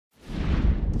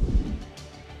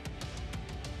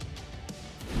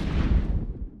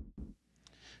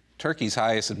Turkey's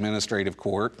highest administrative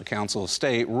court, the Council of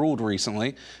State, ruled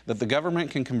recently that the government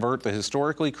can convert the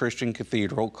historically Christian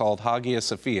cathedral called Hagia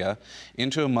Sophia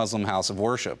into a Muslim house of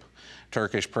worship.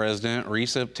 Turkish President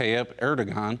Recep Tayyip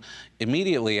Erdogan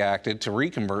immediately acted to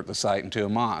reconvert the site into a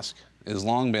mosque. It has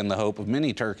long been the hope of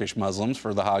many Turkish Muslims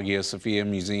for the Hagia Sophia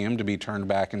Museum to be turned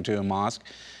back into a mosque,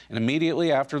 and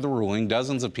immediately after the ruling,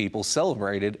 dozens of people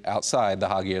celebrated outside the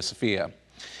Hagia Sophia.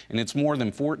 In its more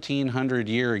than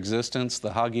 1,400-year existence,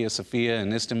 the Hagia Sophia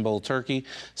in Istanbul, Turkey,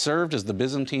 served as the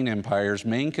Byzantine Empire's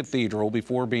main cathedral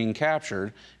before being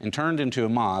captured and turned into a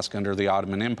mosque under the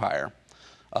Ottoman Empire.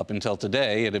 Up until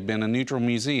today, it had been a neutral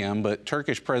museum, but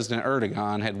Turkish President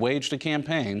Erdogan had waged a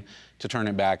campaign to turn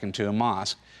it back into a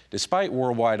mosque, despite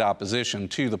worldwide opposition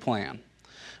to the plan.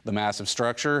 The massive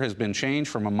structure has been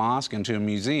changed from a mosque into a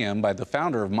museum by the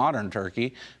founder of modern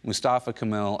Turkey, Mustafa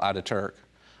Kemal Ataturk.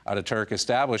 Ataturk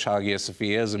established Hagia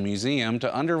Sophia as a museum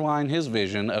to underline his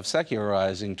vision of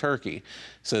secularizing Turkey,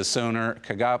 says Soner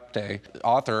Kagapte,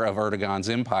 author of Erdogan's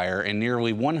Empire, and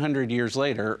nearly 100 years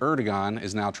later, Erdogan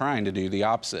is now trying to do the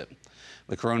opposite.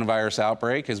 The coronavirus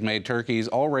outbreak has made Turkey's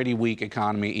already weak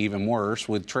economy even worse,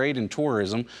 with trade and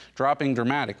tourism dropping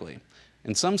dramatically.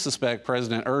 And some suspect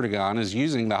President Erdogan is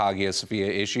using the Hagia Sophia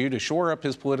issue to shore up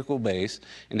his political base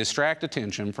and distract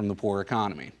attention from the poor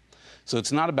economy. So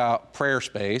it's not about prayer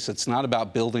space, it's not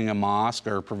about building a mosque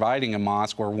or providing a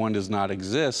mosque where one does not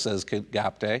exist, says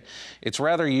Gapte. It's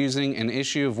rather using an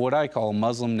issue of what I call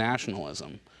Muslim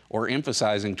nationalism, or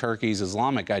emphasizing Turkey's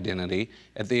Islamic identity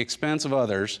at the expense of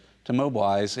others to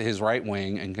mobilize his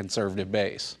right-wing and conservative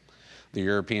base. The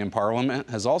European Parliament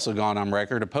has also gone on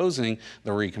record opposing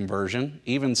the reconversion.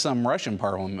 Even some Russian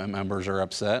Parliament members are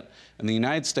upset, and the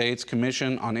United States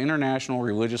Commission on International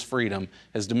Religious Freedom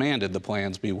has demanded the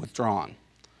plans be withdrawn.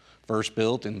 First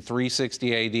built in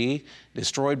 360 AD,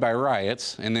 destroyed by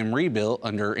riots, and then rebuilt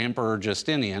under Emperor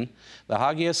Justinian, the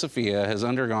Hagia Sophia has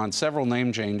undergone several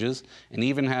name changes and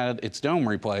even had its dome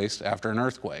replaced after an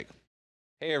earthquake.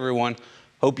 Hey everyone,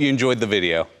 hope you enjoyed the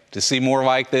video. To see more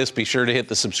like this, be sure to hit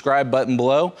the subscribe button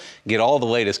below and get all the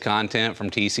latest content from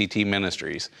TCT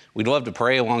Ministries. We'd love to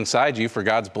pray alongside you for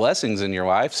God's blessings in your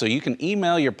life, so you can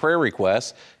email your prayer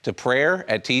requests to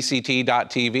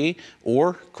prayer@tct.tv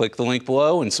or click the link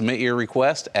below and submit your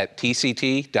request at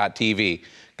tct.tv.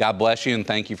 God bless you and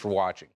thank you for watching.